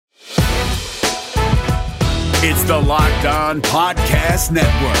It's the Locked On Podcast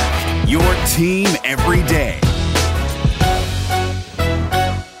Network, your team every day.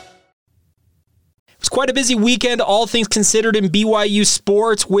 It was quite a busy weekend, all things considered, in BYU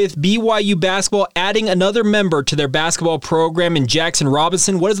sports, with BYU basketball adding another member to their basketball program in Jaxson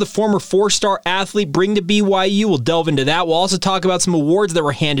Robinson. What does the former four-star athlete bring to BYU? We'll delve into that. We'll also talk about some awards that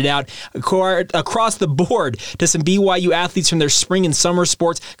were handed out across the board to some BYU athletes from their spring and summer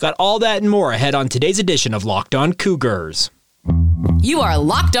sports. Got all that and more ahead on today's edition of Locked On Cougars. You are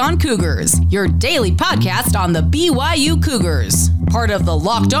Locked On Cougars, your daily podcast on the BYU Cougars, part of the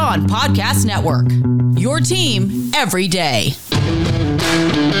Locked On Podcast Network, your team every day.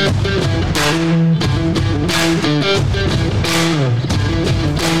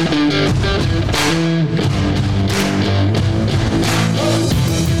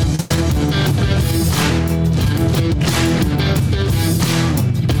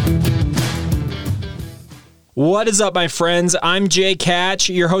 What is up, my friends? I'm Jake Hatch,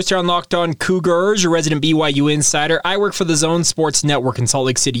 your host here on Locked On Cougars, your resident BYU insider. I work for the Zone Sports Network in Salt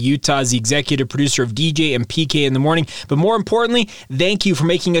Lake City, Utah, as the executive producer of DJ and PK in the morning. But more importantly, thank you for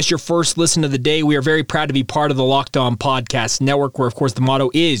making us your first listen of the day. We are very proud to be part of the Locked On Podcast Network, where, of course, the motto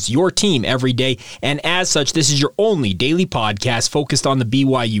is your team every day. And as such, this is your only daily podcast focused on the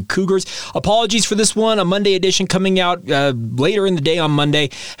BYU Cougars. Apologies for this one, a Monday edition coming out later in the day on Monday.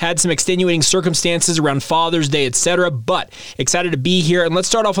 Had some extenuating circumstances around Father's Day, etc., but excited to be here. And let's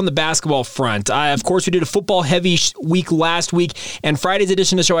start off on the basketball front. Of course, we did a football heavy week last week, and Friday's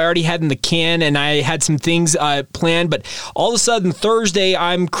edition of the show I already had in the can, and I had some things planned, but all of a sudden Thursday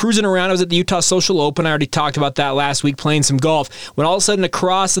I'm cruising around. I was at the Utah Social Open. I already talked about that last week, playing some golf, when all of a sudden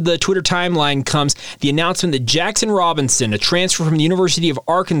across the Twitter timeline comes the announcement that Jaxson Robinson, a transfer from the University of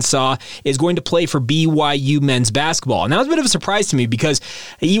Arkansas, is going to play for BYU men's basketball. And that was a bit of a surprise to me because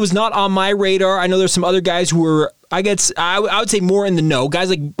he was not on my radar. I know there's some other guys who were, I would say, more in the know. Guys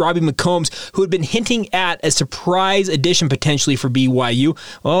like Robbie McCombs, who had been hinting at a surprise addition potentially for BYU.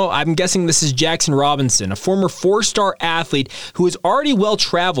 Well, I'm guessing this is Jaxson Robinson, a former four-star athlete who is already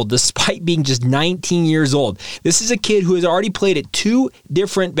well-traveled despite being just 19 years old. This is a kid who has already played at two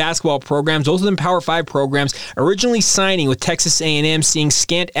different basketball programs, both of them Power 5 programs, originally signing with Texas A&M, seeing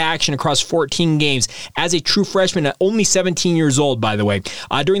scant action across 14 games as a true freshman at only 17 years old, by the way.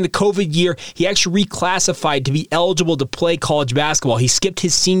 During the COVID year, he actually reclassified to be eligible to play college basketball. He skipped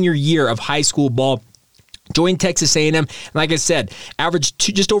his senior year of high school ball, joined Texas A&M, and like I said, averaged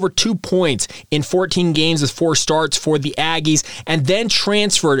just over 2 points in 14 games with 4 starts for the Aggies, and then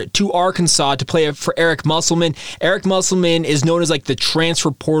transferred to Arkansas to play for Eric Musselman. Eric Musselman is known as like the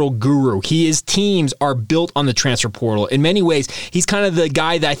transfer portal guru. His teams are built on the transfer portal. In many ways, he's kind of the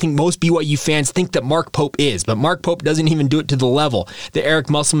guy that I think most BYU fans think that Mark Pope is, but Mark Pope doesn't even do it to the level that Eric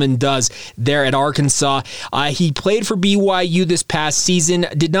Musselman does there at Arkansas. He played for BYU this past season,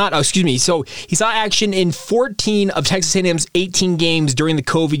 so he saw action in 14 of Texas A&M's 18 games during the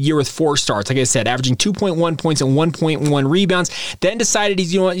COVID year with 4 starts. Like I said, averaging 2.1 points and 1.1 rebounds. Then decided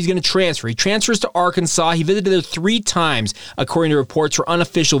he's going to transfer. He transfers to Arkansas. He visited there 3 times, according to reports, for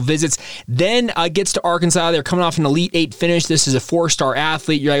unofficial visits. Then gets to Arkansas. They're coming off an Elite 8 finish. This is a 4-star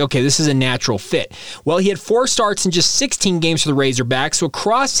athlete. You're like, okay, this is a natural fit. Well, he had 4 starts in just 16 games for the Razorbacks. So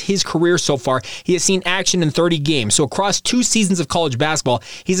across his career so far, he has seen action in 30 games. So across 2 seasons of college basketball,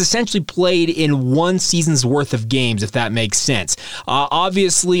 he's essentially played in 1 season's worth of games, if that makes sense.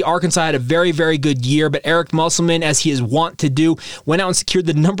 Obviously, Arkansas had a very, very good year, but Eric Musselman, as he is wont to do, went out and secured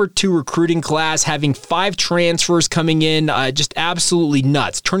the number 2 recruiting class, having 5 transfers coming in, just absolutely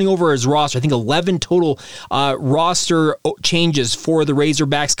nuts. Turning over his roster, I think 11 total roster changes for the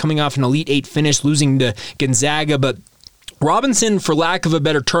Razorbacks, coming off an Elite 8 finish, losing to Gonzaga, but Robinson, for lack of a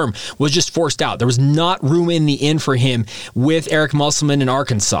better term, was just forced out. There was not room in the inn for him with Eric Musselman in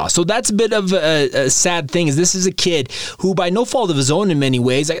Arkansas. So that's a bit of a sad thing, is this is a kid who, by no fault of his own in many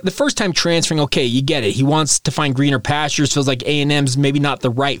ways, the first time transferring, okay, you get it. He wants to find greener pastures, feels like A&M's maybe not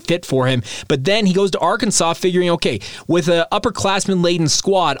the right fit for him. But then he goes to Arkansas figuring, okay, with an upperclassman-laden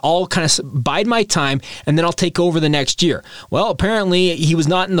squad, I'll kind of bide my time, and then I'll take over the next year. Well, apparently he was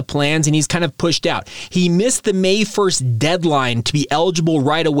not in the plans, and he's kind of pushed out. He missed the May 1st deadline to be eligible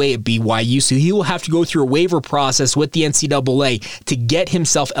right away at BYU, so he will have to go through a waiver process with the NCAA to get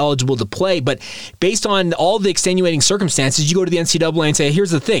himself eligible to play. But based on all the extenuating circumstances, you go to the NCAA and say,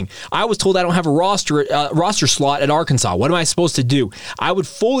 here's the thing. I was told I don't have a roster slot at Arkansas. What am I supposed to do? I would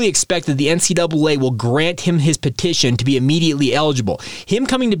fully expect that the NCAA will grant him his petition to be immediately eligible. Him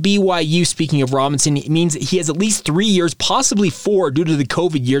coming to BYU, speaking of Robinson, means he has at least 3 years, possibly 4 due to the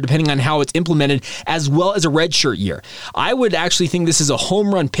COVID year, depending on how it's implemented, as well as a redshirt year. I would actually think this is a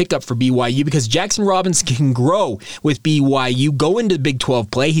home run pickup for BYU because Jaxson Robinson can grow with BYU, go into Big 12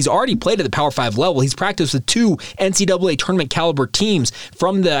 play. He's already played at the Power 5 level. He's practiced with 2 NCAA tournament caliber teams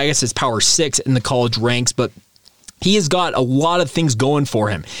from the, I guess it's Power 6 in the college ranks, but he has got a lot of things going for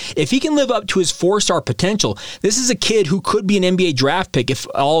him. If he can live up to his 4-star potential, this is a kid who could be an NBA draft pick if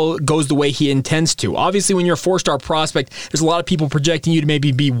all goes the way he intends to. Obviously, when you're a 4-star prospect, there's a lot of people projecting you to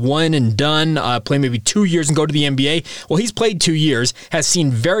maybe be one and done, play maybe 2 years and go to the NBA. Well, he's played 2 years, has seen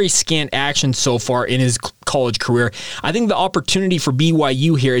very scant action so far in his college career. I think the opportunity for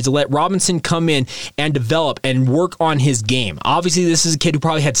BYU here is to let Robinson come in and develop and work on his game. Obviously, this is a kid who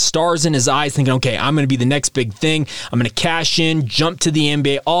probably had stars in his eyes thinking, okay, I'm going to be the next big thing. I'm going to cash in, jump to the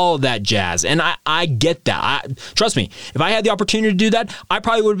NBA, all of that jazz. And I get that. Trust me, if I had the opportunity to do that, I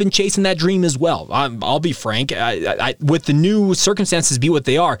probably would have been chasing that dream as well. I'll be frank. With the new circumstances be what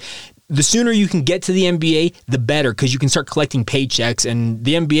they are, the sooner you can get to the NBA, the better, because you can start collecting paychecks. And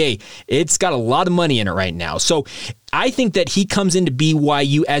the NBA, it's got a lot of money in it right now. So I think that he comes into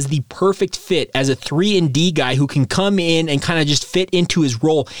BYU as the perfect fit as a 3-and-D guy who can come in and kind of just fit into his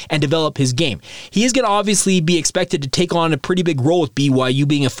role and develop his game. He is going to obviously be expected to take on a pretty big role with BYU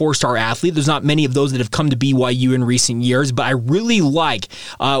being a 4-star athlete. There's not many of those that have come to BYU in recent years, but I really like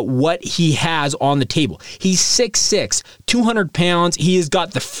what he has on the table. He's 6'6", 200 pounds. He has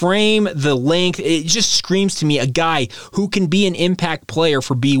got the frame, the length. It just screams to me a guy who can be an impact player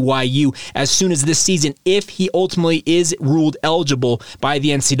for BYU as soon as this season if he ultimately is ruled eligible by the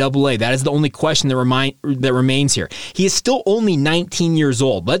NCAA. That is the only question that remains here. He is still only 19 years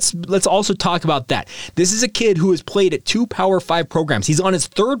old. Let's also talk about that. This is a kid who has played at 2 Power 5 programs. He's on his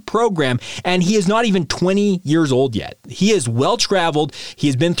 3rd program, and he is not even 20 years old yet. He is well-traveled. He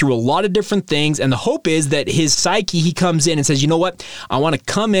has been through a lot of different things, and the hope is that his psyche, he comes in and says, you know what? I want to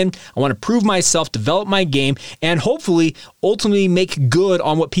come in, I want to prove myself, develop my game, and hopefully ultimately make good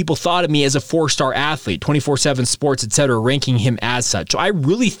on what people thought of me as a 4-star athlete, 24/7 Sports, etc., ranking him as such. So I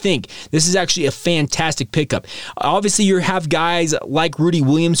really think this is actually a fantastic pickup. Obviously, you have guys like Rudy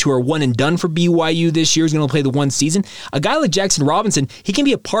Williams who are one and done for BYU this year. He's going to play the one season. A guy like Jaxson Robinson, he can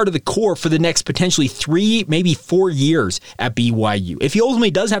be a part of the core for the next potentially 3, maybe 4 years at BYU. If he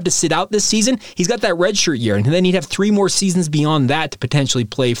ultimately does have to sit out this season, he's got that redshirt year, and then he'd have 3 more seasons beyond that to potentially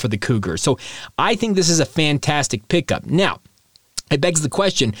play for the Cougars. So I think this is a fantastic pickup. Now, it begs the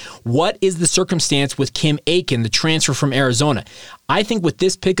question, what is the circumstance with Kim Aiken, the transfer from Arizona? I think with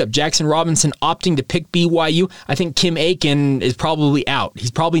this pickup, Jaxson Robinson opting to pick BYU, I think Kim Aiken is probably out. He's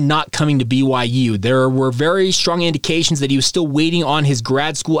probably not coming to BYU. There were very strong indications that he was still waiting on his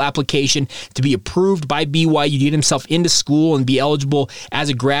grad school application to be approved by BYU to get himself into school and be eligible as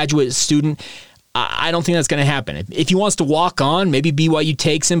a graduate student. I don't think that's going to happen. If he wants to walk on, maybe BYU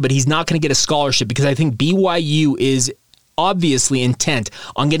takes him, but he's not going to get a scholarship because I think BYU is obviously intent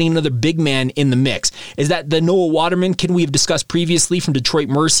on getting another big man in the mix. Is that the Noah Waterman kid we have discussed previously from Detroit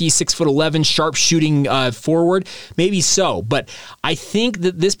Mercy, 6'11", sharp shooting forward? Maybe so, but I think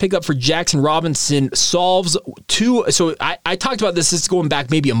that this pickup for Jaxson Robinson solves 2. So I talked about this going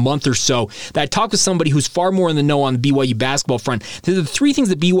back maybe a month or so, that I talked with somebody who's far more in the know on the BYU basketball front. The 3 things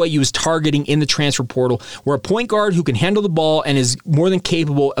that BYU is targeting in the transfer portal were a point guard who can handle the ball and is more than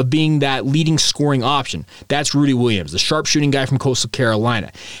capable of being that leading scoring option. That's Rudy Williams, the sharp shooting guy from Coastal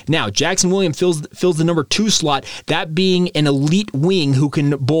Carolina. Now, Jackson Williams fills the number 2 slot, that being an elite wing who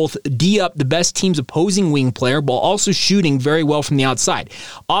can both D up the best team's opposing wing player while also shooting very well from the outside.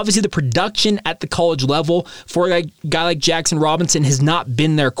 Obviously, the production at the college level for a guy like Jaxson Robinson has not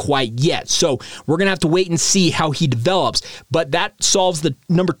been there quite yet. So we're going to have to wait and see how he develops, but that solves the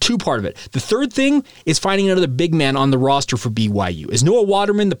number 2 part of it. The 3rd thing is finding another big man on the roster for BYU. Is Noah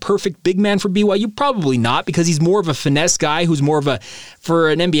Waterman the perfect big man for BYU? Probably not, because he's more of a finesse guy who's more of a, for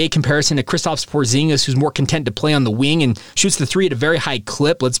an NBA comparison, to Kristaps Porzingis, who's more content to play on the wing and shoots the 3 at a very high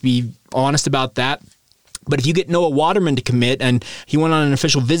clip. Let's be honest about that. But if you get Noah Waterman to commit, and he went on an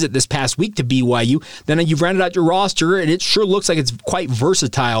official visit this past week to BYU, then you've rounded out your roster, and it sure looks like it's quite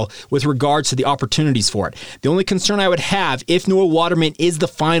versatile with regards to the opportunities for it. The only concern I would have, if Noah Waterman is the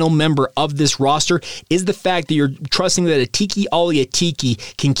final member of this roster, is the fact that you're trusting that Atiki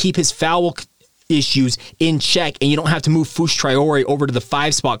Aliatiki can keep his foul issues in check, and you don't have to move Fush Traore over to the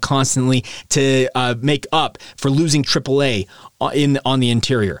 5 spot constantly to make up for losing AAA on the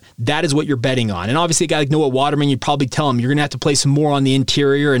interior. That is what you're betting on. And obviously a guy like Noah Waterman, you probably tell him you're going to have to play some more on the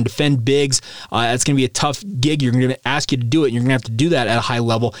interior and defend bigs. That's going to be a tough gig. You're going to ask you to do it, and you're going to have to do that at a high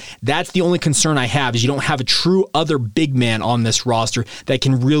level. That's the only concern I have, is you don't have a true other big man on this roster that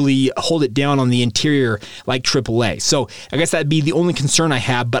can really hold it down on the interior like AAA. So I guess that'd be the only concern I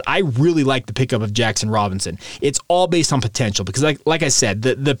have, but I really like the pickup of Jaxson Robinson. It's all based on potential because like I said,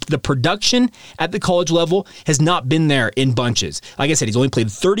 the production at the college level has not been there in bunches. Like I said, he's only played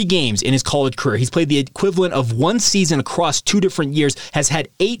 30 games in his college career. He's played the equivalent of one season across 2 different years, has had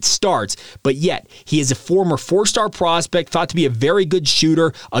 8 starts, but yet he is a former 4-star prospect, thought to be a very good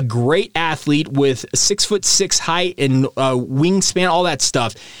shooter, a great athlete with 6'6" height and wingspan, all that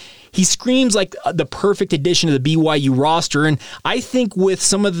stuff. He screams like the perfect addition to the BYU roster, and I think with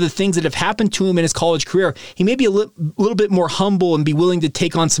some of the things that have happened to him in his college career, he may be a little bit more humble and be willing to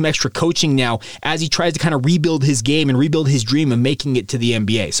take on some extra coaching now as he tries to kind of rebuild his game and rebuild his dream of making it to the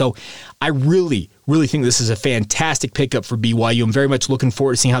NBA. So I really think this is a fantastic pickup for BYU. I'm very much looking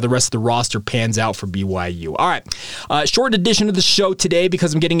forward to seeing how the rest of the roster pans out for BYU. All right, short edition of the show today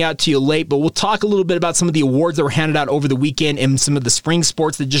because I'm getting out to you late, but we'll talk a little bit about some of the awards that were handed out over the weekend and some of the spring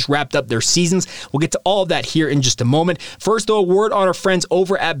sports that just wrapped up their seasons. We'll get to all of that here in just a moment. First, though, a word on our friends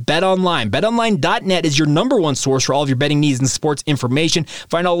over at BetOnline. BetOnline.net is your number one source for all of your betting needs and sports information.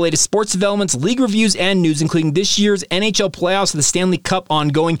 Find all the latest sports developments, league reviews, and news, including this year's NHL playoffs, the Stanley Cup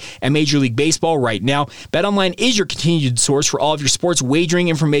ongoing, and Major League Baseball right now. BetOnline is your continued source for all of your sports wagering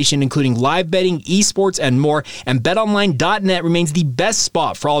information, including live betting, esports, and more. And BetOnline.net remains the best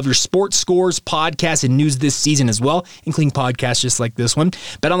spot for all of your sports scores, podcasts, and news this season as well, including podcasts just like this one.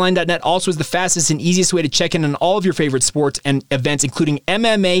 BetOnline.net also is the fastest and easiest way to check in on all of your favorite sports and events, including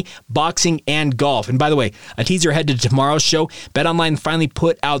MMA, boxing, and golf. And by the way, a teaser ahead to tomorrow's show, BetOnline finally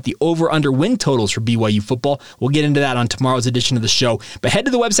put out the over-under win totals for BYU football. We'll get into that on tomorrow's edition of the show. But head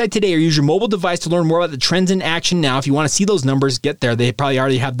to the website today or use your mobile device to learn more about the trends in action now. If you want to see those numbers, get there. They probably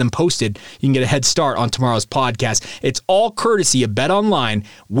already have them posted. You can get a head start on tomorrow's podcast. It's all courtesy of BetOnline,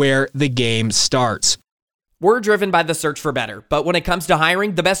 where the game starts. We're driven by the search for better, but when it comes to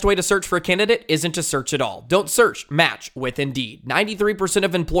hiring, the best way to search for a candidate isn't to search at all. Don't search, match with Indeed. 93%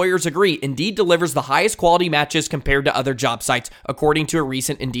 of employers agree Indeed delivers the highest quality matches compared to other job sites, according to a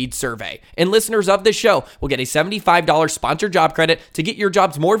recent Indeed survey. And listeners of this show will get a $75 sponsored job credit to get your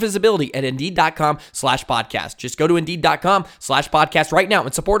jobs more visibility at Indeed.com/podcast. Just go to Indeed.com/podcast right now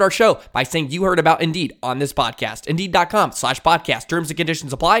and support our show by saying you heard about Indeed on this podcast. Indeed.com/podcast. Terms and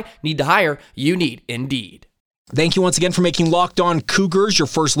conditions apply. Need to hire? You need Indeed. Thank you once again for making Locked On Cougars your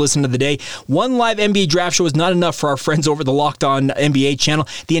first listen of the day. One live NBA draft show is not enough for our friends over the Locked On NBA channel.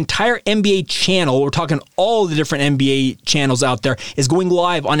 The entire NBA channel, we're talking all the different NBA channels out there, is going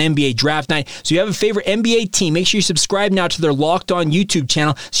live on NBA Draft Night. So you have a favorite NBA team, make sure you subscribe now to their Locked On YouTube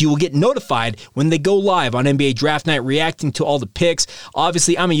channel so you will get notified when they go live on NBA Draft Night, reacting to all the picks.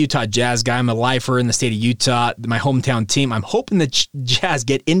 Obviously, I'm a Utah Jazz guy. I'm a lifer in the state of Utah, my hometown team. I'm hoping the Jazz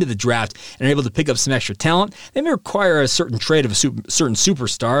get into the draft and are able to pick up some extra talent. They may require a certain trade of a certain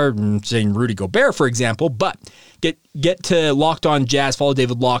superstar, I'm saying Rudy Gobert, for example, but get to Locked On Jazz, follow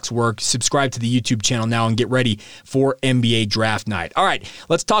David Locke's work, subscribe to the YouTube channel now, and get ready for NBA Draft Night. All right,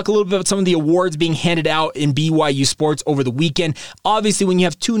 let's talk a little bit about some of the awards being handed out in BYU sports over the weekend. Obviously, when you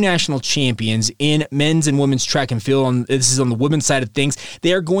have 2 national champions in men's and women's track and field, this is on the women's side of things,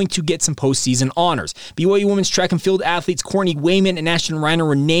 they are going to get some postseason honors. BYU women's track and field athletes Courtney Wayman and Ashton Reiner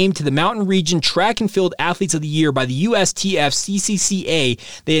were named to the Mountain Region Track and Field Athletes of the Year by the USTF CCCA.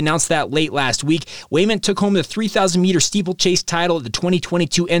 They announced that late last week. Wayman took home the 3,000-meter steeplechase title at the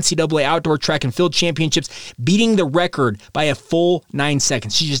 2022 NCAA Outdoor Track and Field Championships, beating the record by a full 9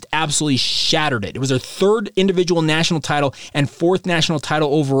 seconds. She just absolutely shattered it. It was her 3rd individual national title and 4th national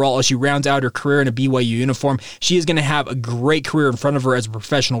title overall as she rounds out her career in a BYU uniform. She is going to have a great career in front of her as a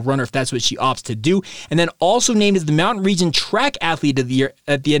professional runner if that's what she opts to do. And then also named as the Mountain Region Track Athlete of the Year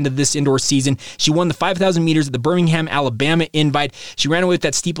at the end of this indoor season. She won the 5,000 meters at the Birmingham, Alabama Invite. She ran away with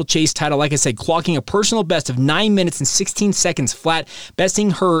that steeplechase title, like I said, clocking a personal best of 9 minutes and 16 seconds flat,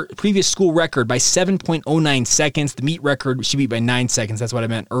 besting her previous school record by 7.09 seconds. The meet record she beat by 9 seconds. That's what I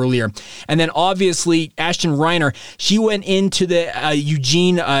meant earlier. And then obviously Ashton Reiner, she went into the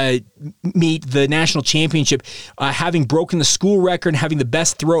Eugene meet, the national championship, having broken the school record, having the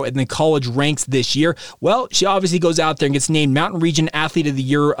best throw in the college ranks this year. Well, she obviously goes out there and gets named Mountain Region Athlete of the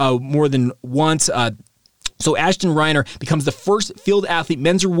Year more than once. So Ashton Reiner becomes the first field athlete,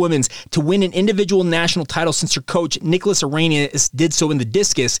 men's or women's, to win an individual national title since her coach, Nicholas Arrhenius, did so in the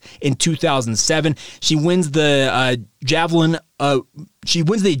discus in 2007. She wins the javelin. She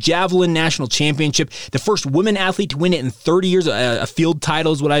wins the javelin national championship, the first women athlete to win it in 30 years. A field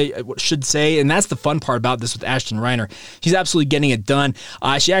title is what I should say, and that's the fun part about this with Ashton Reiner. She's absolutely getting it done.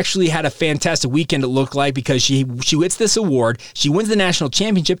 She actually had a fantastic weekend, it looked like, because she gets this award, she wins the national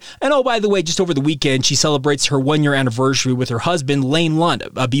championship, and oh, by the way, just over the weekend, she celebrates her 1-year anniversary with her husband, Lane Lund,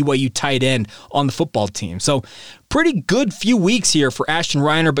 a BYU tight end on the football team. So pretty good few weeks here for Ashton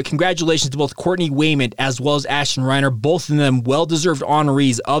Reiner, but congratulations to both Courtney Wayment as well as Ashton Reiner, both of them well-deserved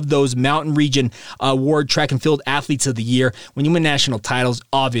honorees of those Mountain Region Award Track and Field Athletes of the Year. When you win national titles,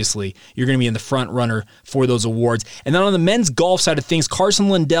 obviously, you're going to be in the front runner for those awards. And then on the men's golf side of things, Carson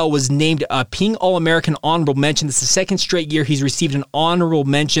Lundell was named a Ping All-American Honorable Mention. This is the second straight year he's received an Honorable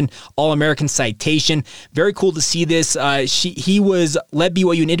Mention All-American citation. Very cool to see this. He led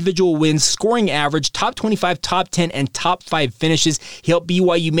BYU in individual wins, scoring average, top 25, top 10, and top 5 finishes. He helped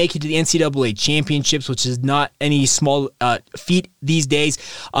BYU make it to the NCAA championships, which is not any small feat these days.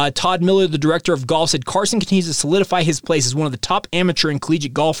 Todd Miller, the director of golf, said Carson continues to solidify his place as one of the top amateur and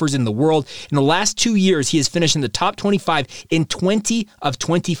collegiate golfers in the world. In the last 2 years, he has finished in the top 25 in 20 of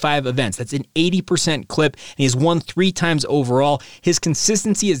 25 events. That's an 80% clip, and he has won 3 times overall. His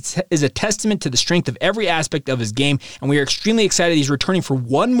consistency is a testament to the strength of every aspect of his game, and we are extremely excited he's returning for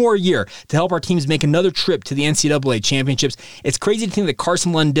one more year to help our teams make another trip to the NCAA championships. It's crazy to think that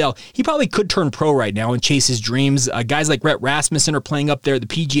Carson Lundell, he probably could turn pro right now and chase his dreams. Guys like Rhett Rasmussen are playing up there at the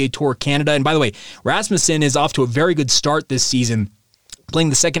PGA Tour Canada. And by the way, Rasmussen is off to a very good start this season, playing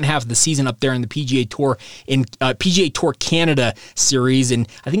the second half of the season up there in the PGA Tour Canada series, and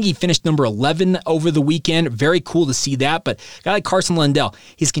I think he finished number 11 over the weekend. Very cool to see that. But a guy like Carson Lundell,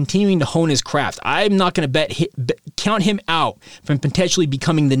 he's continuing to hone his craft. I'm not going to count him out from potentially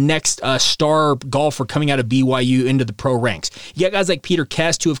becoming the next star golfer coming out of BYU into the pro ranks. You got guys like Peter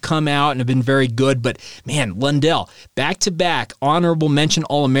Kest who have come out and have been very good, but man, Lundell, back-to-back honorable mention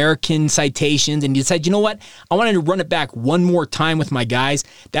All-American citations, and you decide, you know what? I wanted to run it back one more time with my guys.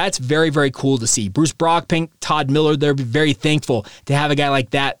 That's very, very cool to see. Bruce Brockpink, Todd Miller, they're very thankful to have a guy like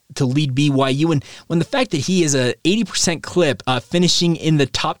that to lead BYU. And when the fact that he is a 80% clip finishing in the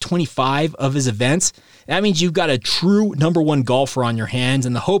top 25 of his events, that means you've got a true number one golfer on your hands.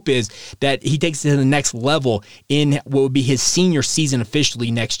 And the hope is that he takes it to the next level in what would be his senior season officially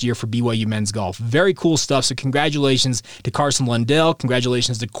next year for BYU men's golf. Very cool stuff. So congratulations to Carson Lundell.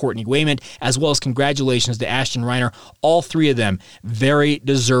 Congratulations to Courtney Wayment, as well as congratulations to Ashton Reiner. All 3 of them very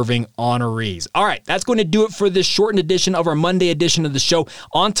deserving honorees. All right, that's going to do it for this shortened edition of our Monday edition of the show.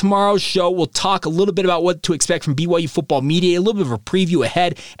 On tomorrow's show, we'll talk a little bit about what to expect from BYU football media, a little bit of a preview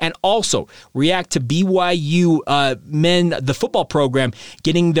ahead, and also react to BYU men, the football program,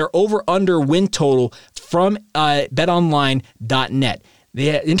 getting their over-under win total from betonline.net.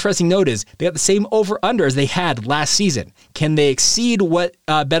 The interesting note is they got the same over-under as they had last season. Can they exceed what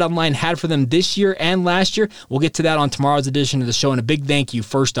BetOnline had for them this year and last year? We'll get to that on tomorrow's edition of the show. And a big thank you,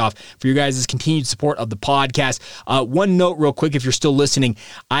 first off, for your guys' continued support of the podcast. One note real quick, if you're still listening,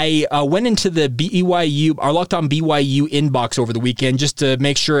 I went into the BYU, our Locked On BYU inbox over the weekend just to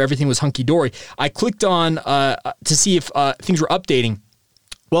make sure everything was hunky-dory. I clicked on to see if things were updating.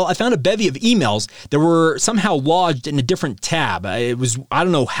 Well, I found a bevy of emails that were somehow lodged in a different tab. I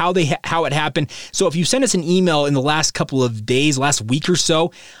don't know how it happened. So if you sent us an email in the last couple of days, last week or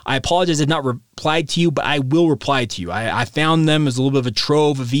so, I apologize I did not reply to you, but I will reply to you. I found them as a little bit of a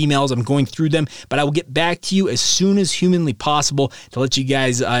trove of emails. I'm going through them, but I will get back to you as soon as humanly possible to let you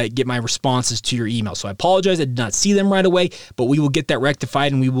guys get my responses to your email. So I apologize I did not see them right away, but we will get that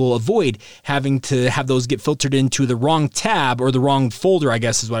rectified and we will avoid having to have those get filtered into the wrong tab or the wrong folder, I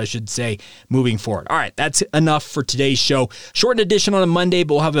guess is what I should say, moving forward. All right, that's enough for today's show. Shortened edition on a Monday,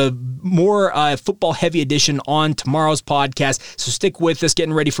 but we'll have a more football-heavy edition on tomorrow's podcast, so stick with us,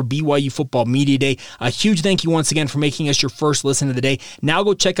 getting ready for BYU Football Media Day. A huge thank you once again for making us your first listen of the day. Now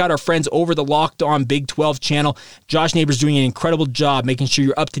go check out our friends over the Locked On Big 12 channel. Josh Neighbors doing an incredible job making sure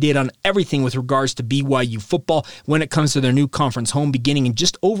you're up to date on everything with regards to BYU football when it comes to their new conference home beginning in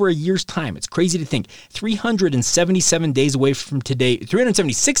just over a year's time. It's crazy to think. 376 days away from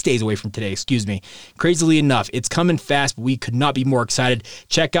today. Crazily enough, it's coming fast, but we could not be more excited.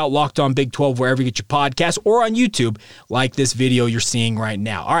 Check out Locked On Big 12 wherever you get your podcasts or on YouTube like this video you're seeing right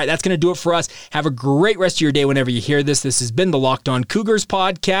now. All right, that's going to do it for us. Have a great rest of your day whenever you hear this. This has been the Locked On Cougars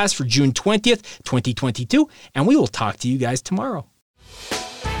podcast for June 20th, 2022, and we will talk to you guys tomorrow.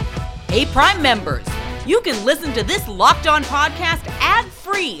 Hey, Prime members, you can listen to this Locked On podcast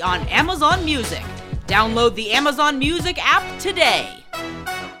ad-free on Amazon Music. Download the Amazon Music app today.